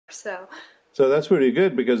So So that's pretty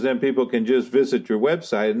good because then people can just visit your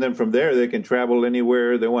website and then from there they can travel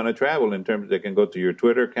anywhere they want to travel in terms they can go to your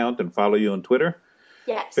Twitter account and follow you on Twitter,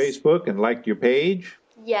 yes. Facebook and like your page,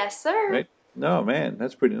 Yes, sir. right? No, man,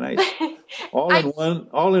 that's pretty nice. I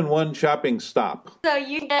All in one shopping stop. So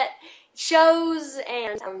you get shows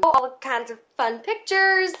and all kinds of fun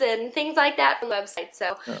pictures and things like that from the website.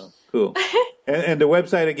 So Oh, cool. And the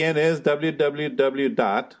website again is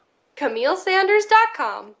www.camillesanders.com.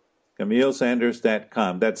 CamilleSanders.com.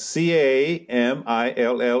 CamilleSanders.com. That's Camille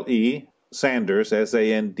Sanders,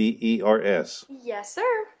 Sanders. Yes,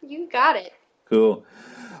 sir. You got it. Cool.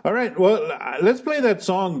 All right. Well, let's play that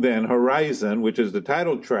song then, Horizon, which is the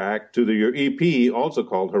title track to your EP, also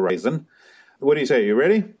called Horizon. What do you say? You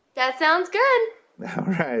ready? That sounds good. All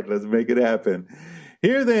right. Let's make it happen.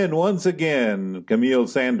 Here then, once again, Camille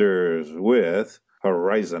Sanders with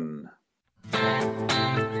Horizon.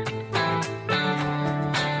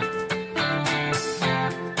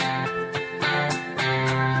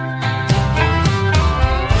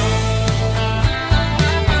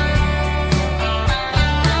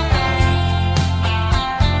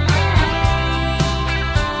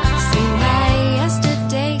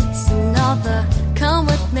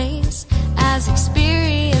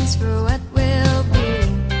 Experience for what will be.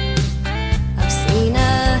 I've seen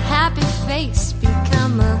a happy face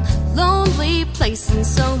become a lonely place, and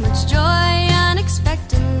so much joy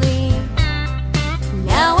unexpectedly.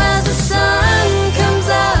 Now as the sun comes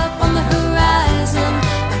up on the horizon,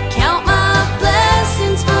 I count my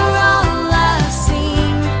blessings for all I've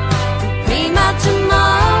seen, and pray my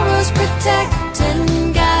tomorrows protect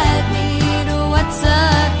and guide me to what's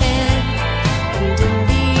ahead and in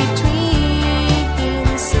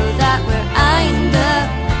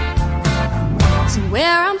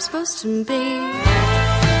where I'm supposed to be.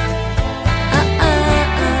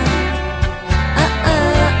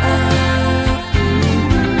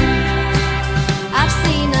 I've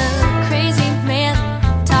seen a crazy man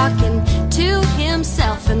talking to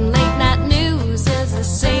himself, and late night news is the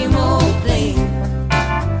same old thing.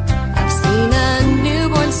 I've seen a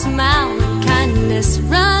newborn smile and kindness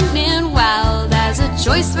running wild as a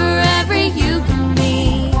choice for every human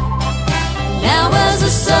being. Now as the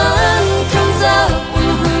sun comes up on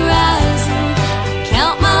the horizon, I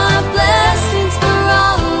count my blessings for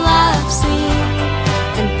all I've seen,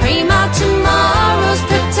 and pray my tomorrows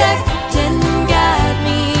protect and guide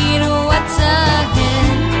me to what's ahead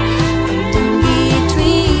and in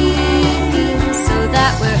between, so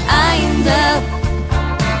that where I end up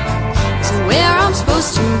is where I'm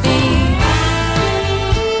supposed to be.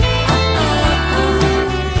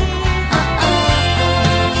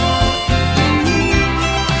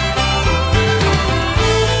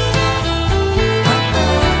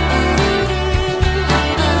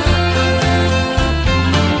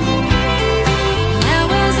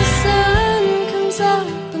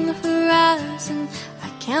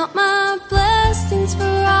 Count my blessings for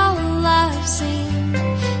all I've seen,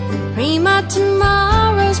 and pray my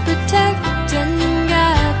tomorrows protect and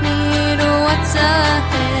guide me to what's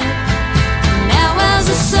ahead. Now as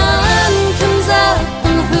the sun comes up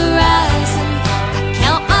on the horizon, I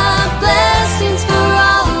count my blessings for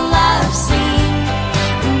all I've seen,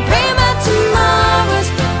 and pray my tomorrows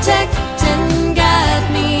protect and guide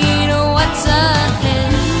me to what's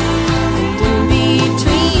ahead and in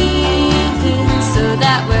between, so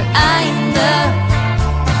that where I end up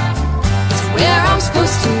is where I'm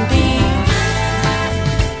supposed to be.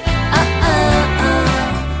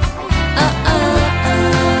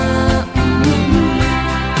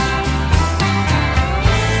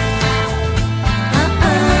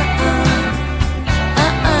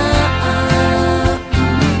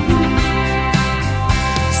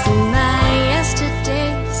 See my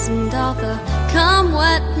yesterdays and all the come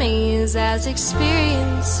what may is as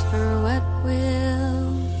experience for what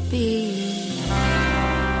will be.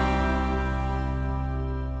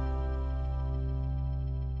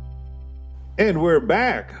 And we're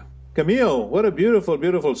back. Camille, what a beautiful,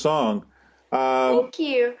 beautiful song. Thank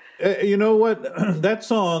you. You know what? That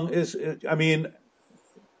song is, I mean,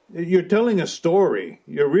 you're telling a story.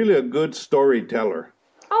 You're really a good storyteller.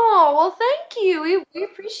 Oh, well, thank you. We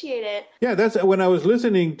appreciate it. Yeah, that's when I was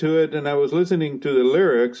listening to it and I was listening to the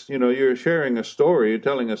lyrics, you know, you're sharing a story, you're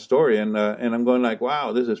telling a story, and I'm going like,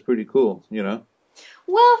 wow, this is pretty cool, you know.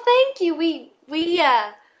 Well, thank you. We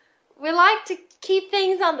like to keep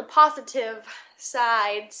things on the positive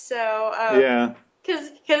side, so Yeah. because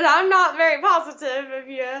I'm not very positive,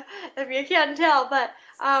 if you can't tell, but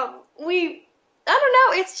I don't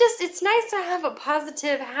know, it's nice to have a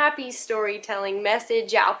positive, happy storytelling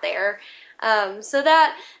message out there. So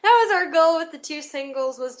that was our goal with the two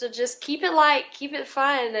singles, was to just keep it light, keep it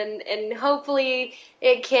fun, and hopefully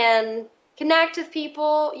it can connect with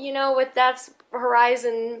people, what that's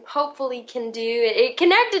Horizon hopefully can do. It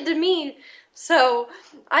connected to me, so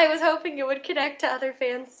I was hoping it would connect to other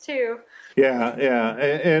fans too. Yeah, yeah.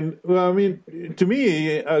 And well, I mean, to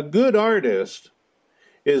me, a good artist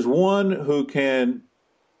is one who can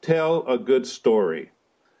tell a good story,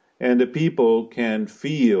 and the people can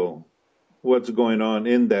feel what's going on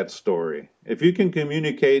in that story. If you can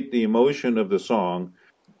communicate the emotion of the song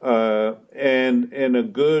and in a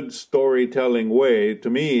good storytelling way, to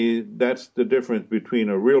me, that's the difference between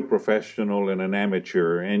a real professional and an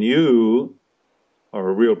amateur. And you are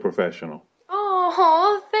a real professional.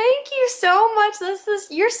 Oh, thank you so much.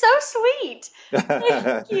 You're so sweet.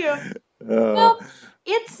 Thank you. Well,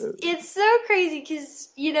 it's so crazy because,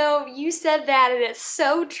 you said that and it's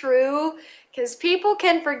so true, because people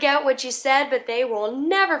can forget what you said, but they will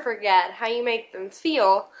never forget how you make them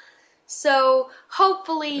feel. So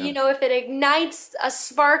hopefully, if it ignites a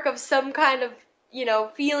spark of some kind of,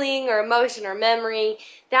 feeling or emotion or memory,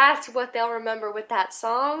 that's what they'll remember with that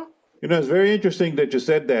song. It's very interesting that you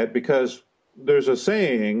said that, because there's a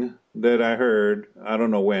saying that I heard, I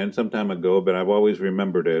don't know when, some time ago, but I've always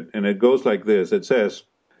remembered it. And it goes like this. It says,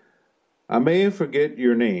 I may forget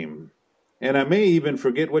your name, and I may even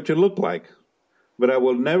forget what you look like, but I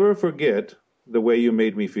will never forget the way you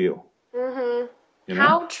made me feel. Mm-hmm.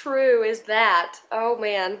 How true is that? Oh,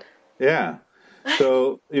 man. Yeah.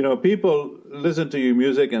 So, people listen to your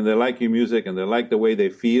music and they like your music and they like the way they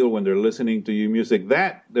feel when they're listening to your music.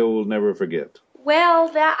 That they will never forget. Well,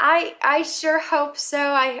 that I sure hope so.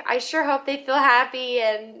 I sure hope they feel happy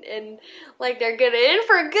and like they're in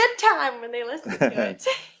for a good time when they listen to it.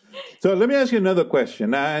 So let me ask you another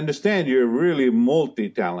question. I understand you're really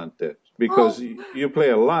multi-talented because you play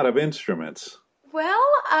a lot of instruments. Well,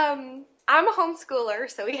 I'm a homeschooler,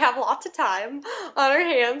 so we have lots of time on our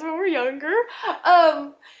hands when we're younger.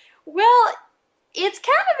 Well, it's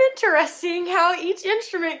kind of interesting how each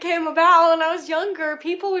instrument came about. When I was younger,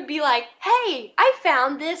 people would be like, hey, I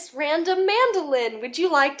found this random mandolin. Would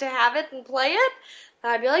you like to have it and play it?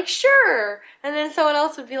 And I'd be like, sure. And then someone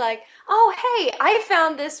else would be like, oh, hey, I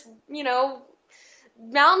found this,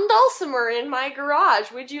 mountain dulcimer in my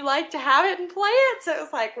garage. Would you like to have it and play it? So it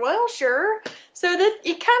was like, well, sure. So that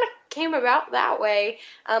it kind of came about that way.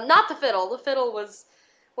 Not the fiddle. The fiddle was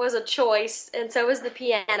a choice, and so was the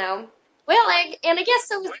piano. Well, I guess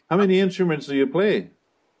so. How many instruments do you play?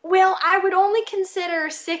 Well, I would only consider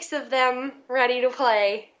 6 of them ready to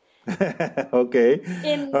play. Okay.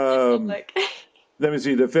 In public. Let me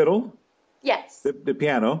see. The fiddle? Yes. The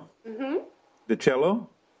piano? Mm-hmm. The cello?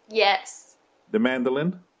 Yes. The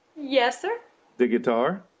mandolin? Yes, sir. The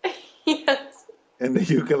guitar? Yes. And the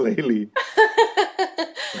ukulele?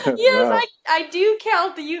 Yes, Wow. I do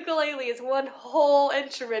count the ukulele as one whole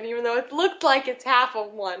instrument, even though it looked like it's half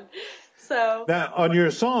of one. So Now, on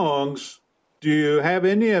your songs, do you have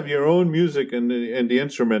any of your own music and the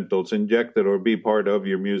instrumentals injected or be part of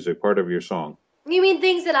your music, part of your song? You mean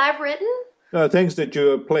things that I've written? Things that you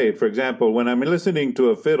have played. For example, when I'm listening to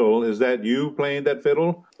a fiddle, is that you playing that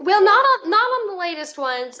fiddle? Well, not on the latest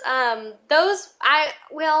ones.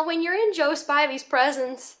 When you're in Joe Spivey's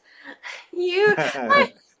presence,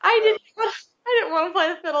 I didn't want to play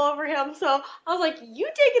the fiddle over him, so I was like, you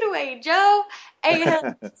take it away, Joe.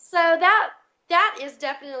 And so that is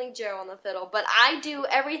definitely Joe on the fiddle, but I do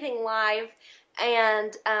everything live,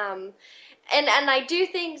 and I do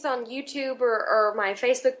things on YouTube or my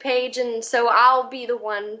Facebook page, and so I'll be the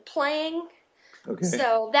one playing. Okay.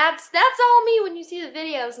 So that's all me when you see the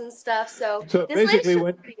videos and stuff. So this basically,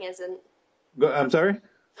 latest recording isn't. I'm sorry?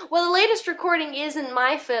 Well, the latest recording isn't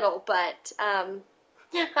my fiddle, but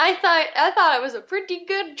I thought it was a pretty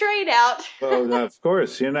good trade out. Well, of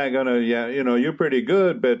course, you're not gonna. Yeah, you're pretty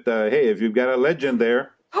good, but hey, if you've got a legend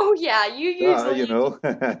there. Oh yeah, you usually.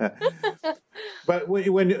 But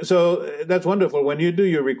so that's wonderful. When you do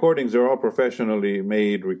your recordings, they're all professionally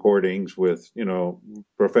made recordings with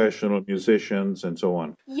professional musicians and so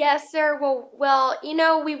on. Yes, sir. Well,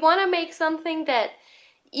 we want to make something that.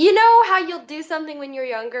 You know how you'll do something when you're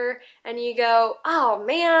younger and you go, oh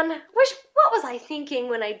man, what was I thinking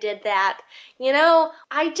when I did that?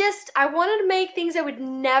 I wanted to make things I would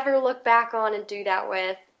never look back on and do that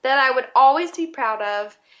with, that I would always be proud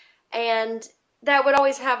of, and that would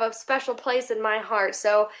always have a special place in my heart.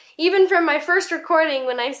 So even from my first recording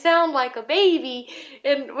when I sound like a baby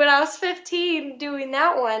and when I was 15 doing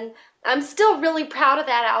that one, I'm still really proud of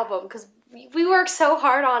that album because we worked so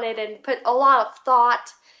hard on it and put a lot of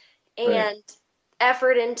thought and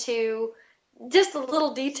effort into just the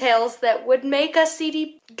little details that would make a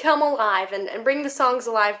CD come alive and bring the songs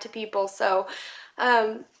alive to people. So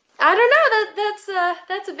I don't know,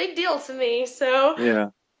 that's a big deal to me. So Yeah.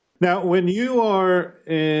 Now, when you are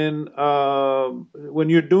in, when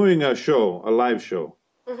you're doing a show, a live show,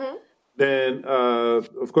 mhm. then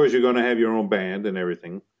of course you're going to have your own band and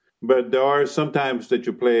everything. But there are sometimes that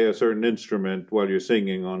you play a certain instrument while you're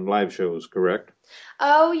singing on live shows, correct?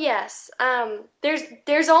 Oh yes.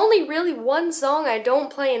 There's only really one song I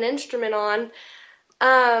don't play an instrument on.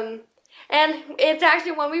 Um, and it's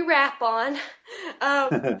actually one we rap on.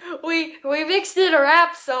 We mixed in a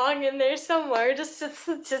rap song in there somewhere just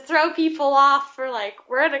to throw people off for like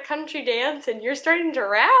we're at a country dance and you're starting to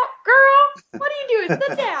rap, girl. What are you doing?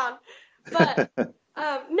 Sit down. But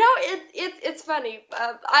no, it's funny.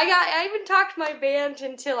 I even talked my band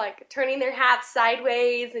into like turning their hats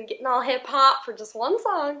sideways and getting all hip hop for just one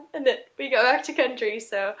song, and then we go back to country.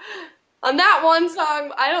 So on that one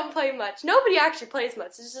song, I don't play much. Nobody actually plays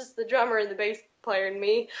much. It's just the drummer and the bass player and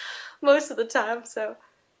me most of the time. So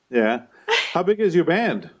Yeah. How big is your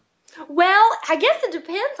band? well, I guess it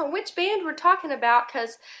depends on which band we're talking about,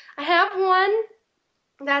 because I have one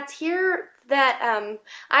that's here that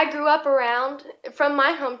I grew up around from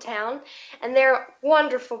my hometown, and they're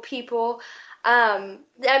wonderful people. I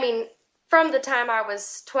mean, from the time I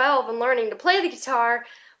was 12 and learning to play the guitar,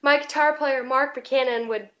 my guitar player Mark Buchanan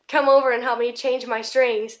would come over and help me change my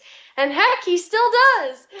strings. And heck, he still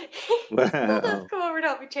does. He still does Wow. come over and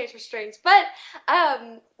help me change my strings. But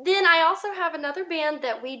then I also have another band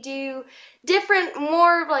that we do different,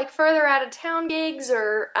 more like further out of town gigs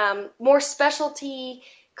or more specialty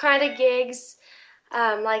kind of gigs,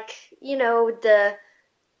 like, you know, the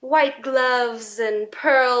white gloves and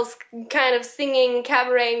pearls kind of singing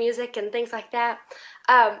cabaret music and things like that.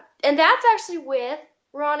 And that's actually with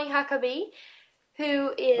Ronnie Huckabee,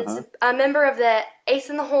 who is Uh-huh. a member of the Ace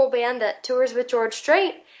in the Hole band that tours with George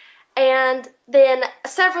Strait, and then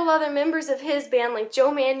several other members of his band, like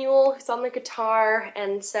Joe Manuel, who's on the guitar.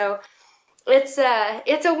 And so it's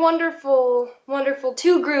a wonderful, wonderful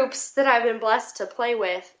two groups that I've been blessed to play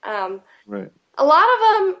with. Right. A lot of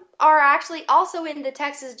them are actually also in the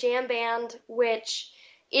Texas Jam Band, which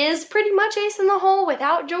is pretty much Ace in the Hole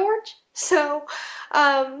without George. So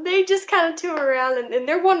they just kind of tour around, and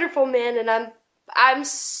they're wonderful men, and I'm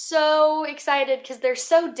so excited because they're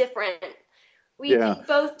so different. We Yeah.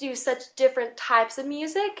 both do such different types of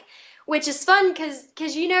music, which is fun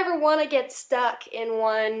because you never want to get stuck in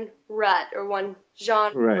one rut or one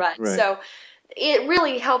genre Right. rut. Right. So it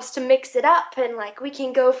really helps to mix it up, and like we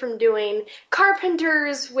can go from doing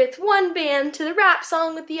Carpenters with one band to the rap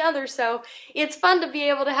song with the other. So it's fun to be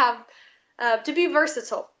able to have to be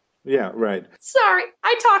versatile. Yeah. Right. Sorry,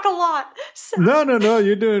 I talk a lot. So No, no, no.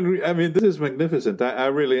 You're doing. I mean, this is magnificent. I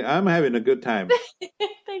really, I'm having a good time.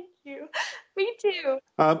 thank you. Me too.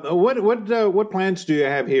 What plans do you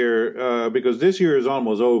have here? Because this year is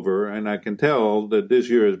almost over, and I can tell that this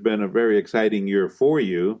year has been a very exciting year for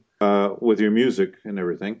you with your music and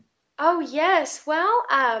everything. Oh yes. Well,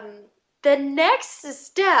 the next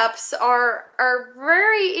steps are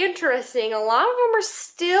very interesting. A lot of them are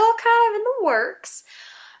still kind of in the works,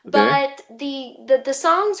 Okay. but the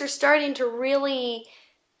songs are starting to really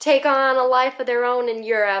take on a life of their own in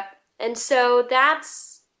Europe, and so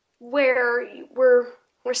that's where we're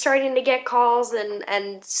starting to get calls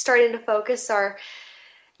and starting to focus our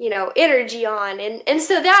energy on, and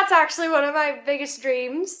so that's actually one of my biggest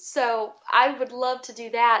dreams. So I would love to do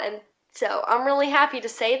that, and so I'm really happy to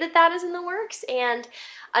say that that is in the works, and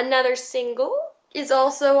another single is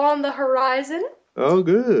also on the horizon. Oh,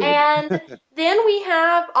 good. And then we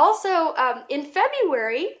have also in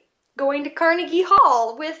February going to Carnegie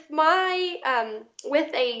Hall with my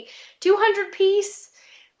with a 200-piece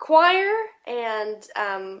choir, and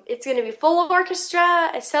it's going to be full of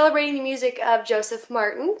orchestra, celebrating the music of Joseph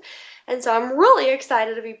Martin. And so I'm really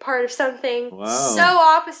excited to be part of something so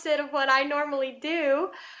Wow. opposite of what I normally do.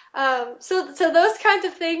 So those kinds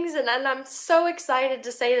of things, and I'm so excited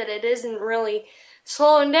to say that it isn't really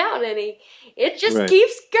slowing down any. It just Right.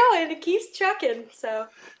 keeps going, it keeps trucking. So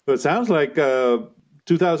Well, it sounds like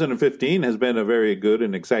 2015 has been a very good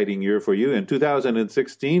and exciting year for you, and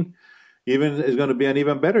 2016 even is going to be an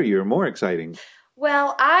even better year, more exciting.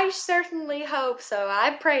 well, I certainly hope so.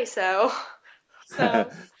 I pray so. So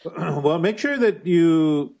Well, make sure that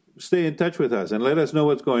you stay in touch with us and let us know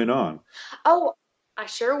what's going on. oh, I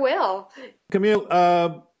sure will. Camille,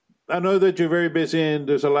 I know that you're very busy and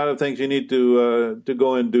there's a lot of things you need to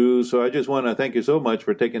go and do. So I just want to thank you so much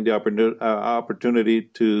for taking the opportunity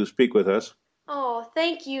to speak with us. Oh,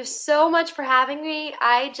 thank you so much for having me.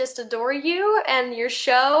 I just adore you and your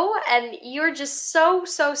show, and you're just so,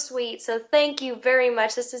 so sweet. So thank you very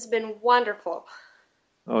much. This has been wonderful.